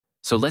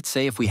So let's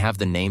say if we have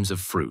the names of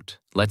fruit,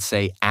 let's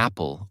say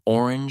apple,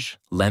 orange,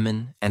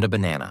 lemon, and a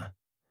banana.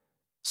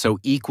 So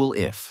equal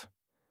if.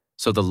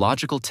 So the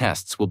logical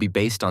tests will be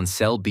based on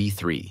cell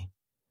B3.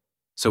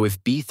 So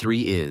if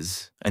B3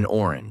 is an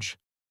orange,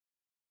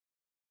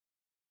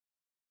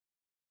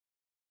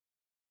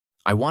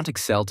 I want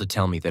Excel to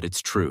tell me that it's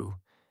true.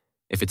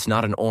 If it's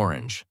not an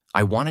orange,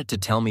 I want it to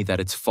tell me that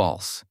it's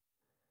false.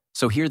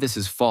 So here this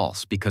is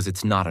false because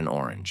it's not an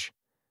orange.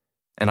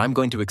 And I'm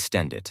going to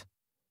extend it.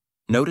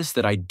 Notice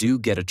that I do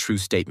get a true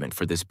statement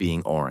for this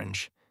being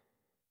orange.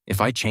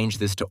 If I change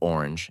this to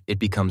orange, it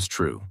becomes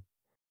true.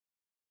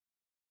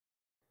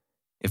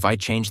 If I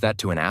change that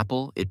to an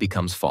apple, it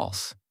becomes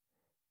false.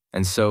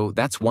 And so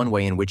that's one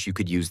way in which you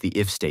could use the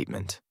if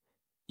statement.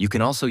 You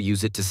can also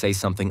use it to say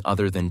something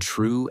other than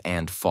true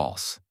and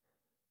false.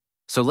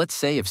 So let's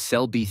say if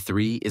cell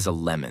B3 is a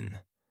lemon.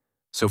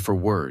 So for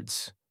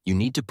words, you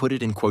need to put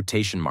it in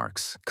quotation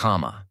marks,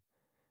 comma.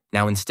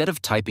 Now instead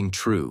of typing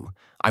true,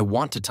 I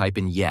want to type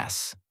in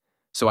yes.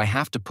 So I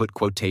have to put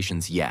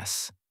quotations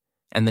yes.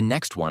 And the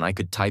next one I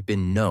could type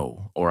in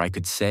no, or I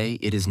could say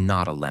it is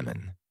not a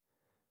lemon.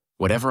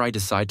 Whatever I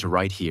decide to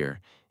write here,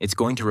 it's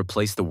going to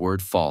replace the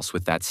word false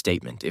with that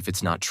statement if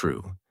it's not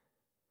true.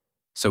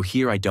 So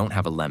here I don't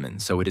have a lemon,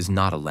 so it is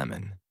not a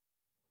lemon.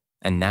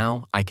 And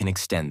now I can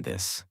extend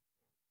this.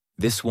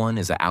 This one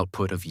is an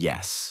output of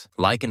yes.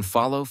 Like and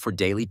follow for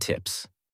daily tips.